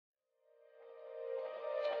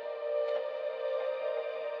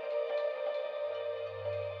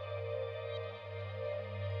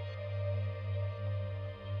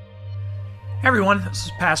Hey everyone, this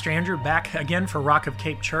is Pastor Andrew back again for Rock of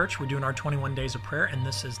Cape Church. We're doing our 21 days of prayer, and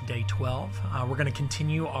this is day 12. We're going to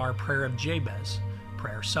continue our prayer of Jabez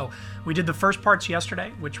prayer. So we did the first parts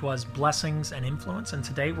yesterday, which was blessings and influence, and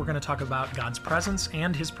today we're going to talk about God's presence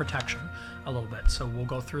and His protection a little bit. So we'll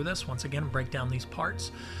go through this once again and break down these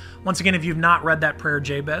parts. Once again, if you've not read that prayer of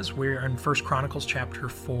Jabez, we're in 1 Chronicles chapter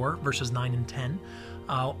 4, verses 9 and 10.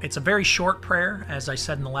 It's a very short prayer, as I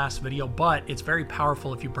said in the last video, but it's very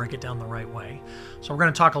powerful if you break it down the right way. So we're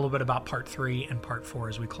going to talk a little bit about part 3 and part 4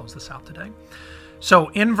 as we close this out today. So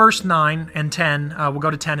in verse 9 and 10, we'll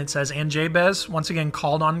go to 10, it says, "And Jabez once again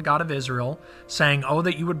called on God of Israel, saying, Oh,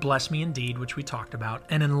 that you would bless me indeed," which we talked about,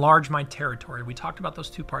 "and enlarge my territory." We talked about those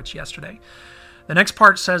two parts yesterday. The next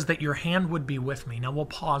part says that your hand would be with me. Now we'll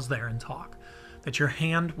pause there and talk. That your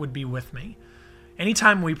hand would be with me.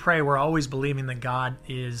 Anytime we pray, we're always believing that God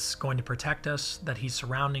is going to protect us, that He's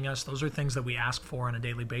surrounding us. Those are things that we ask for on a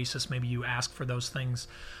daily basis. Maybe you ask for those things,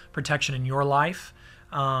 protection in your life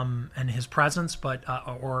and His presence, but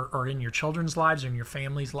or in your children's lives or in your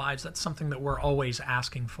family's lives. That's something that we're always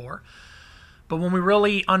asking for. But when we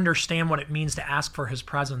really understand what it means to ask for His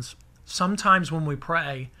presence, sometimes when we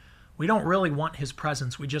pray, we don't really want His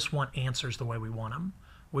presence. We just want answers the way we want them.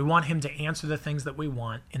 We want Him to answer the things that we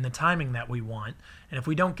want in the timing that we want. And if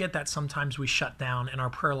we don't get that, sometimes we shut down and our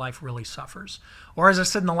prayer life really suffers. Or as I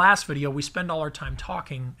said in the last video, we spend all our time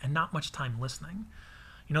talking and not much time listening.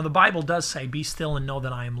 You know, the Bible does say, "Be still and know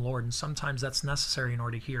that I am Lord." And sometimes that's necessary in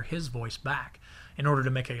order to hear His voice back, in order to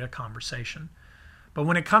make a conversation. But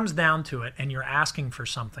when it comes down to it and you're asking for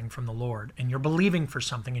something from the Lord and you're believing for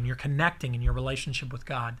something and you're connecting in your relationship with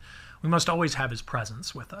God, we must always have His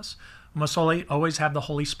presence with us. We must always have the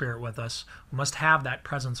Holy Spirit with us. We must have that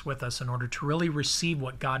presence with us in order to really receive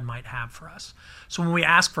what God might have for us. So when we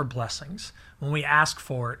ask for blessings, when we ask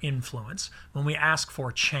for influence, when we ask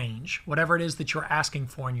for change, whatever it is that you're asking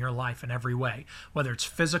for in your life in every way, whether it's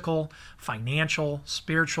physical, financial,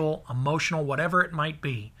 spiritual, emotional, whatever it might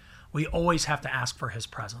be, we always have to ask for His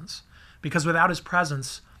presence. Because without His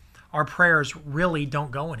presence, our prayers really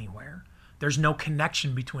don't go anywhere. There's no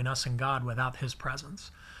connection between us and God without His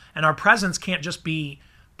presence. And our presence can't just be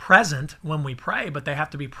present when we pray, but they have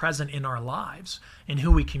to be present in our lives, in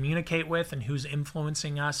who we communicate with and who's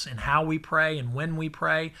influencing us and how we pray and when we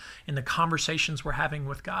pray, in the conversations we're having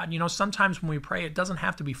with God. You know, sometimes when we pray, it doesn't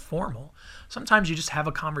have to be formal. Sometimes you just have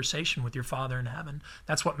a conversation with your Father in heaven.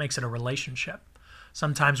 That's what makes it a relationship.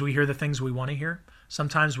 Sometimes we hear the things we want to hear.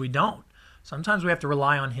 Sometimes we don't. Sometimes we have to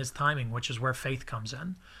rely on His timing, which is where faith comes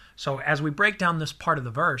in. So as we break down this part of the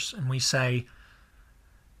verse and we say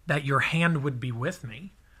that your hand would be with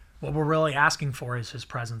me, what we're really asking for is His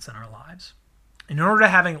presence in our lives. In order to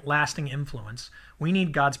have a lasting influence, we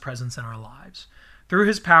need God's presence in our lives. Through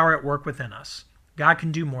His power at work within us, God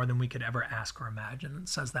can do more than we could ever ask or imagine. It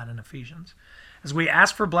says that in Ephesians. As we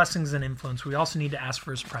ask for blessings and influence, we also need to ask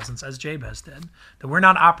for His presence, as Jabez did, that we're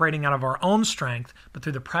not operating out of our own strength, but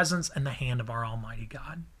through the presence and the hand of our Almighty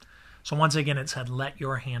God. So once again, it said, "Let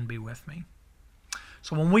your hand be with me."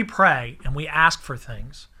 So when we pray and we ask for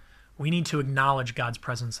things, we need to acknowledge God's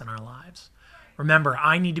presence in our lives. Remember,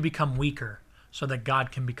 I need to become weaker so that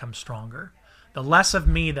God can become stronger. The less of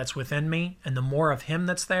me that's within me and the more of Him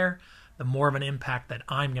that's there, the more of an impact that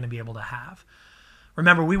I'm going to be able to have.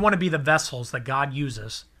 Remember, we want to be the vessels that God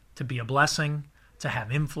uses to be a blessing, to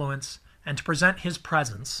have influence, and to present His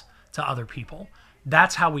presence to other people.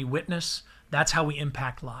 That's how we witness. That's how we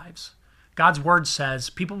impact lives. God's Word says,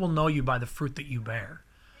 people will know you by the fruit that you bear.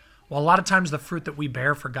 Well, a lot of times the fruit that we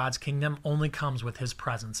bear for God's kingdom only comes with His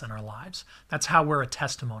presence in our lives. That's how we're a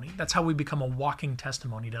testimony. That's how we become a walking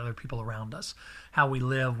testimony to other people around us. How we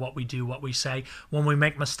live, what we do, what we say. When we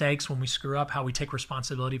make mistakes, when we screw up, how we take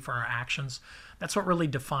responsibility for our actions. That's what really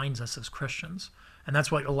defines us as Christians. And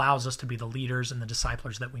that's what allows us to be the leaders and the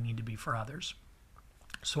disciplers that we need to be for others.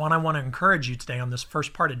 So what I want to encourage you today on this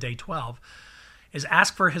first part of day 12 is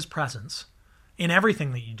ask for His presence in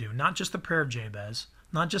everything that you do, not just the prayer of Jabez,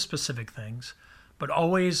 not just specific things, but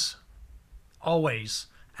always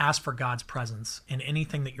ask for God's presence in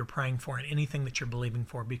anything that you're praying for and anything that you're believing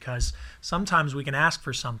for, because sometimes we can ask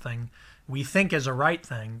for something we think is a right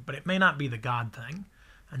thing, but it may not be the God thing.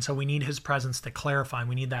 And so we need His presence to clarify.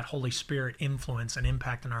 We need that Holy Spirit influence and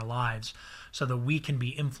impact in our lives so that we can be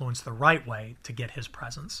influenced the right way to get His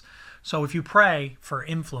presence. So if you pray for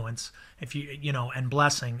influence, and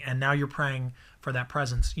blessing, and now you're praying for that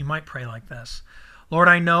presence, you might pray like this. Lord,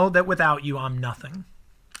 I know that without you, I'm nothing.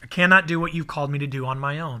 I cannot do what you've called me to do on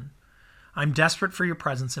my own. I'm desperate for your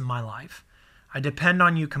presence in my life. I depend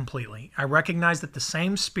on you completely. I recognize that the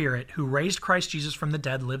same Spirit who raised Christ Jesus from the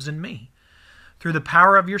dead lives in me. Through the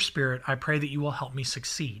power of your Spirit, I pray that you will help me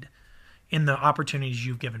succeed in the opportunities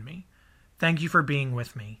you've given me. Thank you for being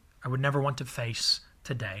with me. I would never want to face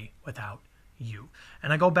today without you.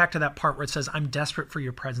 And I go back to that part where it says, I'm desperate for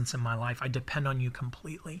your presence in my life. I depend on you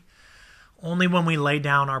completely. Only when we lay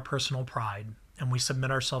down our personal pride and we submit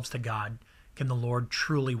ourselves to God can the Lord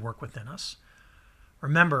truly work within us.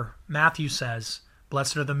 Remember, Matthew says,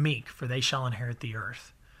 blessed are the meek, for they shall inherit the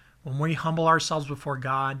earth. When we humble ourselves before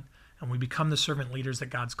God and we become the servant leaders that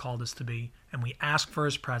God's called us to be, and we ask for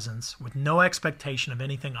his presence with no expectation of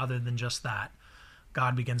anything other than just that,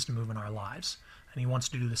 God begins to move in our lives, and he wants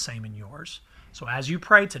to do the same in yours. So as you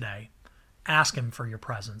pray today, ask him for your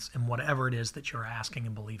presence in whatever it is that you're asking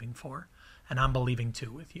and believing for. And I'm believing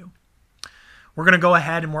too with you. We're going to go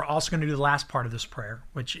ahead and we're also going to do the last part of this prayer,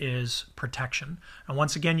 which is protection. And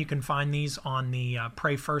once again, you can find these on the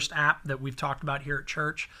Pray First app that we've talked about here at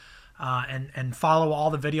church. And follow all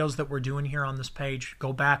the videos that we're doing here on this page.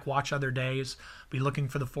 Go back, watch other days. Be looking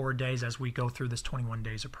for the 4 days as we go through this 21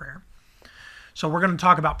 days of prayer. So we're going to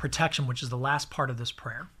talk about protection, which is the last part of this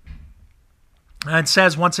prayer. And it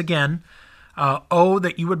says, once again, oh,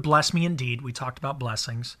 that you would bless me indeed. We talked about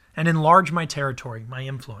blessings. And enlarge my territory, my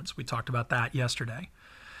influence. We talked about that yesterday.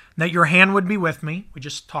 That your hand would be with me. We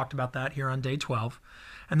just talked about that here on day 12.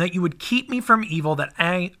 And that you would keep me from evil, that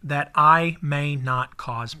I may not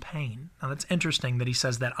cause pain. Now that's interesting that he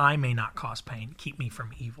says that I may not cause pain. Keep me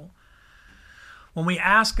from evil. When we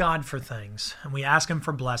ask God for things, and we ask him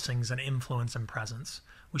for blessings and influence and presence,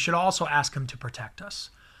 we should also ask him to protect us.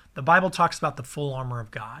 The Bible talks about the full armor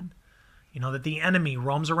of God. You know, that the enemy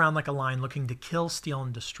roams around like a lion looking to kill, steal,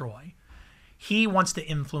 and destroy. He wants to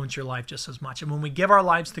influence your life just as much. And when we give our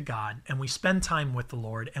lives to God and we spend time with the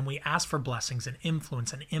Lord and we ask for blessings and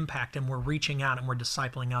influence and impact and we're reaching out and we're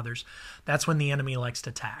discipling others, that's when the enemy likes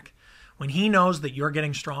to attack. When he knows that you're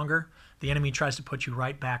getting stronger, the enemy tries to put you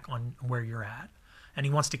right back on where you're at. And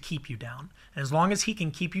he wants to keep you down. And as long as he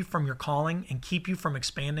can keep you from your calling and keep you from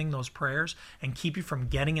expanding those prayers and keep you from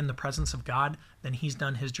getting in the presence of God, then he's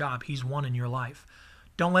done his job. He's won in your life.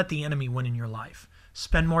 Don't let the enemy win in your life.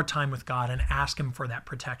 Spend more time with God and ask him for that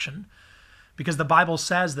protection. Because the Bible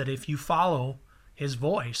says that if you follow his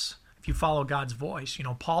voice, if you follow God's voice, you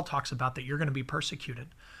know, Paul talks about that you're going to be persecuted.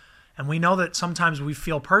 And we know that sometimes we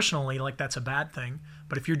feel personally like that's a bad thing.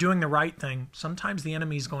 But if you're doing the right thing, sometimes the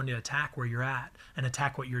enemy is going to attack where you're at and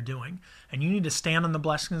attack what you're doing. And you need to stand on the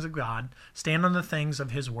blessings of God, stand on the things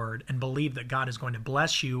of his word, and believe that God is going to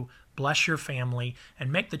bless you, bless your family,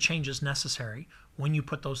 and make the changes necessary when you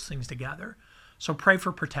put those things together. So pray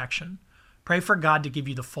for protection. Pray for God to give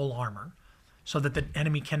you the full armor so that the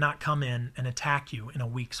enemy cannot come in and attack you in a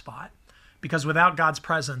weak spot. Because without God's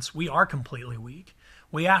presence, we are completely weak.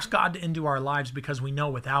 We ask God into our lives because we know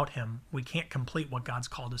without him, we can't complete what God's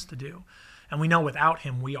called us to do. And we know without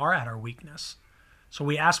him, we are at our weakness. So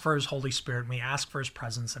we ask for his Holy Spirit, and we ask for his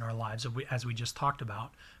presence in our lives, as we just talked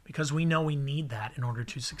about, because we know we need that in order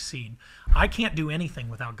to succeed. I can't do anything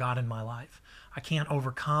without God in my life. I can't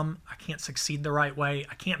overcome. I can't succeed the right way.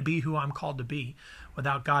 I can't be who I'm called to be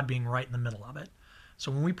without God being right in the middle of it. So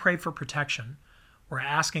when we pray for protection, we're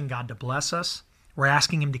asking God to bless us. We're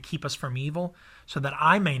asking him to keep us from evil so that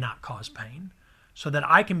I may not cause pain, so that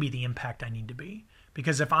I can be the impact I need to be.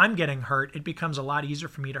 Because if I'm getting hurt, it becomes a lot easier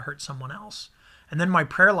for me to hurt someone else. And then my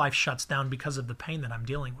prayer life shuts down because of the pain that I'm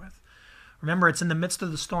dealing with. Remember, it's in the midst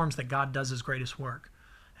of the storms that God does his greatest work.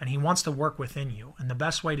 And he wants to work within you. And the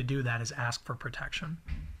best way to do that is ask for protection.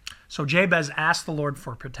 So Jabez asked the Lord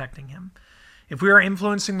for protecting him. If we are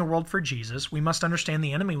influencing the world for Jesus, we must understand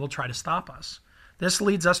the enemy will try to stop us. This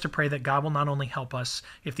leads us to pray that God will not only help us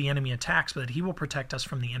if the enemy attacks, but that he will protect us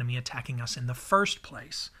from the enemy attacking us in the first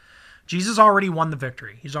place. Jesus already won the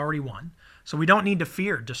victory. He's already won. So we don't need to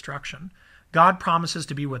fear destruction. God promises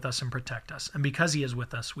to be with us and protect us. And because he is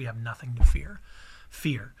with us, we have nothing to fear.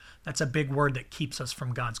 Fear. That's a big word that keeps us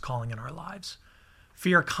from God's calling in our lives.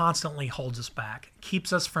 Fear constantly holds us back,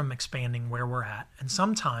 keeps us from expanding where we're at. And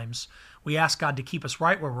sometimes we ask God to keep us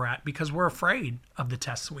right where we're at because we're afraid of the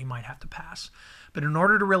tests that we might have to pass. But in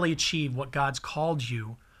order to really achieve what God's called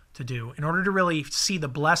you to do, in order to really see the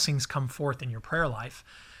blessings come forth in your prayer life,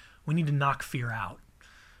 we need to knock fear out.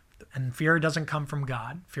 And fear doesn't come from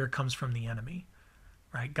God. Fear comes from the enemy,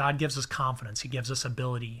 right? God gives us confidence. He gives us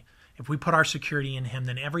ability. If we put our security in him,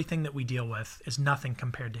 then everything that we deal with is nothing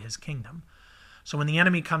compared to his kingdom. So when the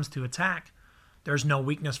enemy comes to attack, there's no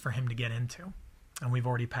weakness for him to get into. And we've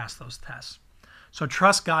already passed those tests. So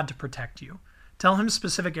trust God to protect you. Tell him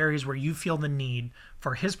specific areas where you feel the need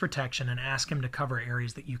for his protection and ask him to cover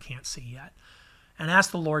areas that you can't see yet. And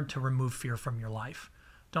ask the Lord to remove fear from your life.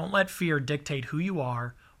 Don't let fear dictate who you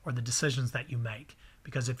are or the decisions that you make.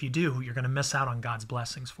 Because if you do, you're going to miss out on God's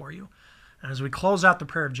blessings for you. And as we close out the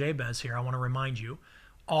prayer of Jabez here, I want to remind you,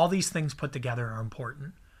 all these things put together are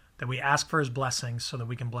important. That we ask for his blessings so that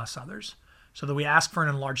we can bless others. So that we ask for an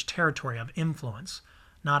enlarged territory of influence,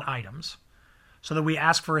 not items. So that we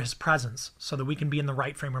ask for his presence so that we can be in the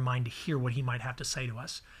right frame of mind to hear what he might have to say to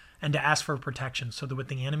us. And to ask for protection so that when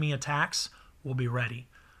the enemy attacks, we'll be ready.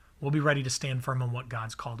 We'll be ready to stand firm on what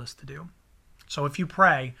God's called us to do. So if you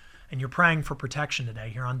pray, and you're praying for protection today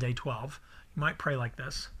here on day 12, you might pray like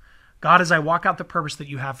this. God, as I walk out the purpose that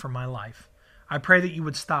you have for my life, I pray that you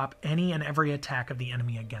would stop any and every attack of the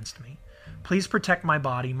enemy against me. Please protect my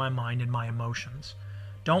body, my mind, and my emotions.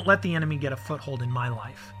 Don't let the enemy get a foothold in my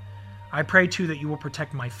life. I pray too that you will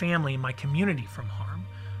protect my family and my community from harm.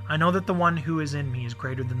 I know that the one who is in me is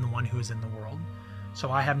greater than the one who is in the world,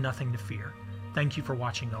 so I have nothing to fear. Thank you for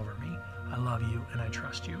watching over me. I love you and I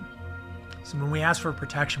trust you. So when we ask for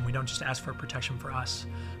protection, we don't just ask for protection for us,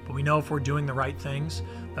 but we know if we're doing the right things,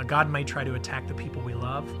 that God may try to attack the people we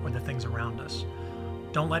love or the things around us.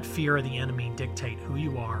 Don't let fear of the enemy dictate who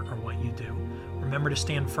you are or what you do. Remember to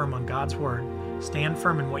stand firm on God's word, stand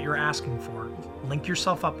firm in what you're asking for, link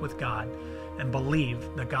yourself up with God, and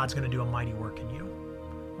believe that God's going to do a mighty work in you.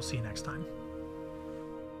 We'll see you next time.